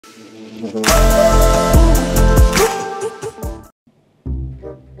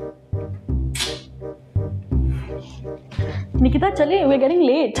निकिता चलिए, we're getting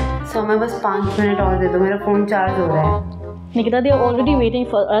late. Saumya बस 5 minute और दे दो, मेरा फोन चार्ज हो रहा है. Nikita, they are already waiting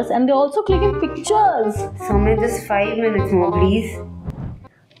for us and they're also clicking pictures. Saumya just 5 minutes more please.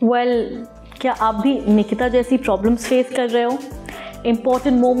 Well, क्या आप भी निकिता जैसी प्रॉब्लम्स फेस कर रहे हो?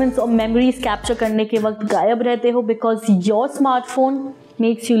 Important moments और memories capture करने के वक्त गायब रहते हो because your smartphone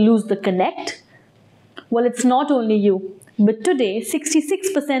makes you lose the connect? Well, it's not only you. But today,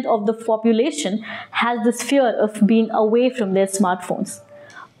 66% of the population has this fear of being away from their smartphones.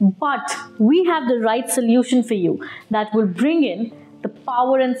 But we have the right solution for you that will bring in the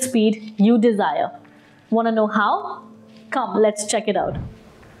power and speed you desire. Want to know how? Come, let's check it out.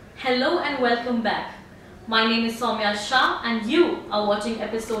 Hello and welcome back. My name is Soumya Shah and you are watching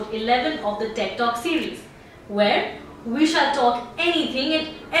episode 11 of the Tech Talk series, where we shall talk anything and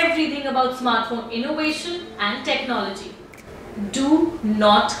everything about smartphone innovation and technology. Do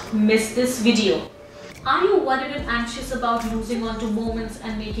not miss this video. Are you worried and anxious about losing onto moments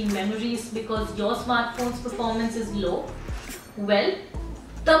and making memories because your smartphone's performance is low? Well,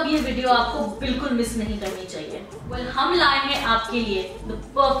 तब ये video आपको बिल्कुल miss नहीं करनी चाहिए. Well, हम लाए हैं आपके लिए the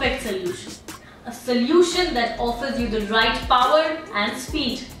perfect solution. A solution that offers you the right power and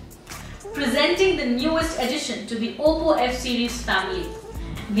speed. Presenting the newest addition to the OPPO F series family,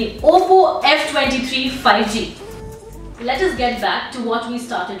 the OPPO F23 5G. Let us get back to what we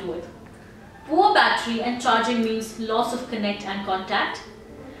started with. Poor battery and charging means loss of connect and contact.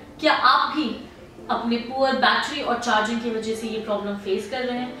 क्या आप भी अपने poor battery और charging की वजह से ये problem face कर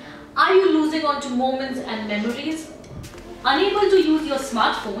रहे हैं? Are you losing onto moments and memories? Unable to use your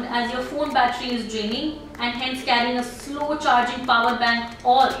smartphone as your phone battery is draining and hence carrying a slow charging power bank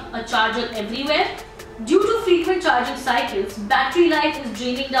or a charger everywhere? Due to frequent charging cycles, battery life is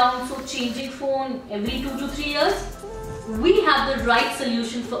draining down, so changing phone every 2 to 3 years? We have the right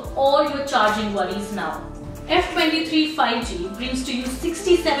solution for all your charging worries now. F23 5G brings to you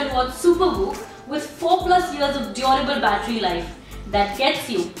 67 watt SuperBoost with 4+ years of durable battery life that gets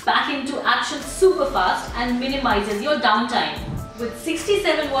you back into action super fast and minimizes your downtime. With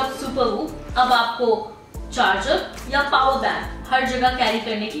 67 watt SuperBoost, अब आपको charger या power bank हर जगह carry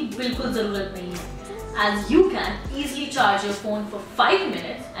करने की बिल्कुल जरूरत नहीं है, as you can easily charge your phone for 5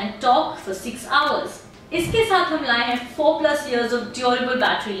 minutes and talk for 6 hours. इसके साथ हम लाए हैं 4+ years of durable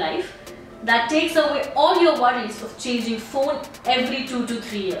battery life that takes away all your worries of changing phone every 2 to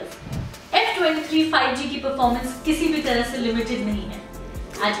 3 years. F23 5G की performance किसी भी तरह से limited नहीं है.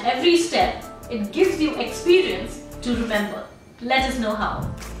 At every step, it gives you experience to remember. Let us know how.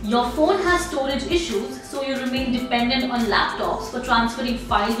 Your phone has storage issues, so you remain dependent on laptops for transferring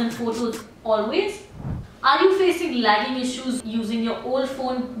files and photos always? Are you facing lagging issues using your old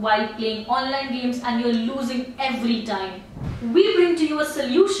phone while playing online games and you're losing every time? We bring to you a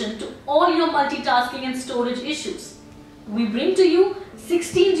solution to all your multitasking and storage issues. We bring to you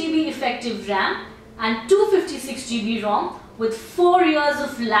 16 GB effective RAM and 256 GB ROM with 4 years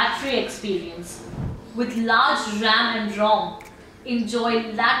of lag-free experience. With large RAM and ROM,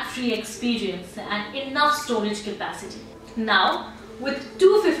 enjoy lag-free experience and enough storage capacity. Now, with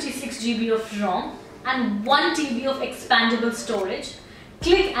 256 GB of ROM and 1 TB of expandable storage,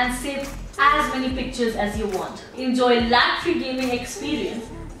 click and save as many pictures as you want. Enjoy lag-free gaming experience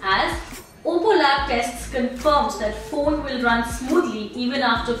as OPPO Lab tests confirms that phone will run smoothly even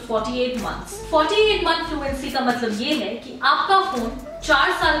after 48 months. 48 month fluency का मतलब ये है कि आपका phone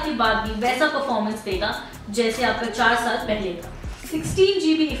 4 साल के बाद भी वैसा परफॉर्मेंस देगा जैसे आपका 4 साल पहले था. 16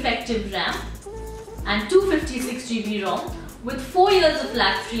 GB effective RAM and 256 GB ROM with 4 years of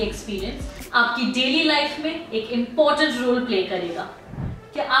lag-free experience आपकी डेली लाइफ में एक इम्पोर्टेंट रोल प्ले करेगा.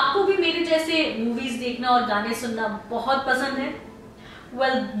 क्या आपको भी मेरे जैसे मूवीज देखना और गाने सुनना बहुत पसंद है?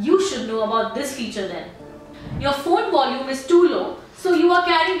 Well, you should know about this feature then. Your phone volume is too low, so you are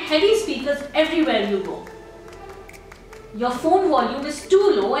carrying heavy speakers everywhere you go. Your phone volume is too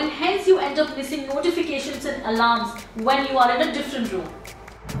low and hence you end up missing notifications and alarms when you are in a different room.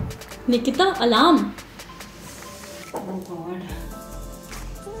 Nikita, alarm. Oh God.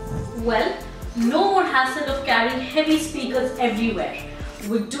 Well, no more hassle of carrying heavy speakers everywhere.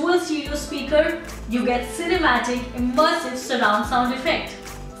 With dual stereo speaker, you get cinematic, immersive surround sound effect.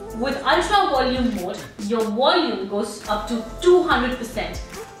 With ultra volume mode, your volume goes up to 200%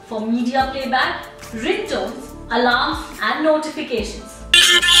 for media playback, ringtones, alarms and notifications.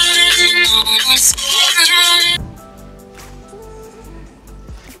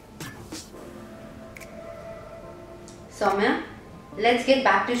 Soumya, let's get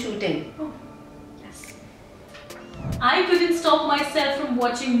back to shooting. Oh, yes. I couldn't stop myself from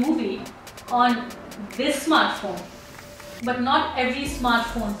watching movie on this smartphone. But not every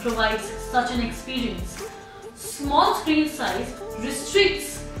smartphone provides such an experience. Small screen size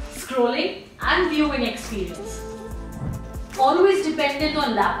restricts scrolling and viewing experience. Always dependent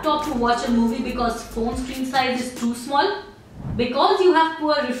on laptop to watch a movie because phone screen size is too small? Because you have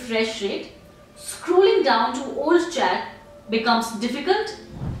poor refresh rate, scrolling down to old chat becomes difficult?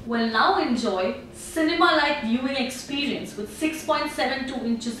 Well, now enjoy cinema-like viewing experience with 6.72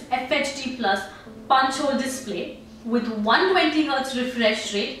 inches FHD plus punch hole display with 120Hz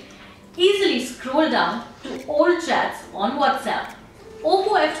refresh rate. Easily scroll down to old chats on WhatsApp.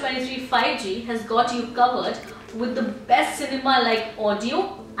 OPPO F23 5G has got you covered with the best cinema-like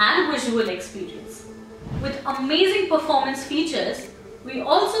audio and visual experience. With amazing performance features, we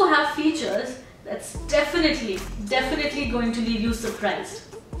also have features that's definitely going to leave you surprised.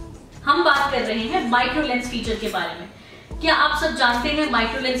 हम बात कर रहे हैं micro lens feature के बारे में। क्या आप सब जानते हैं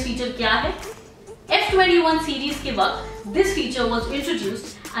माइक्रो लेंस फीचर क्या है? F21 सीरीज के वक्त this feature was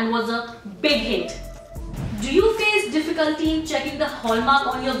introduced and was a big hit. Do you face difficulty in checking the hallmark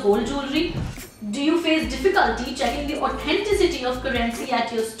on your gold jewelry? Do you face difficulty checking the authenticity of currency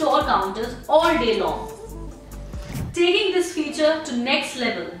at your store counters all day long? Taking this feature to next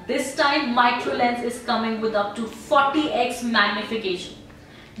level, this time micro lens is coming with up to 40x magnification.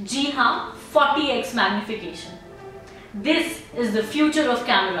 जी हाँ, 40x magnification. This is the future of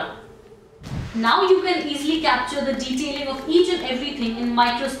camera. Now you can easily capture the detailing of each and everything in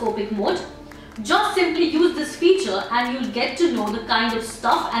microscopic mode. Just simply use this feature and you'll get to know the kind of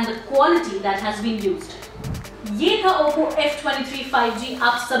stuff and the quality that has been used. ये था OPPO F23 5G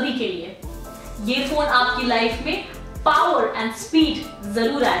आप सभी के लिए. ये phone आपकी life में power and speed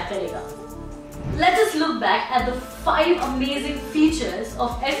जरूर ऐड करेगा. Let us look back at the 5 amazing features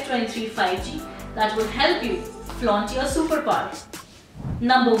of F23 5G that will help you flaunt your superpower.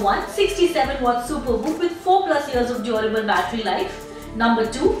 Number 1, 67-watt SuperBook with 4+ years of durable battery life. Number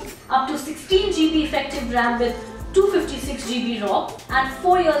 2, up to 16 GB effective RAM with 256 GB RAW and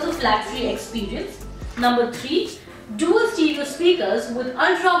 4 years of lag-free experience. Number 3, dual stereo speakers with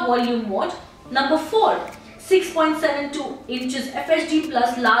ultra volume mode. Number 4, 6.72 inches FHD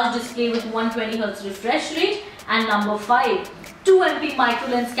plus large display with 120Hz refresh rate. And number 5, 2MP micro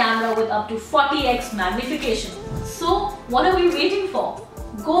lens camera with up to 40x magnification. So what are we waiting for?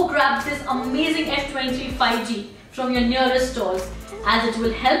 Go grab this amazing F23 5G from your nearest stores as it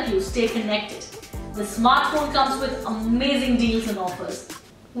will help you stay connected. The smartphone comes with amazing deals and offers.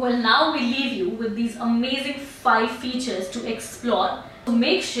 Well, now we leave you with these amazing 5 features to explore. So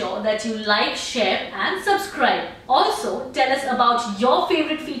make sure that you like, share and subscribe. Also, tell us about your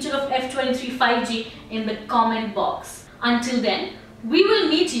favorite feature of F23 5G in the comment box. Until then, we will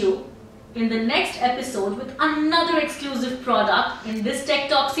meet you in the next episode with another exclusive product in this Tech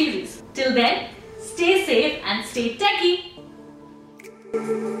Talk series. Till then, stay safe and stay techy.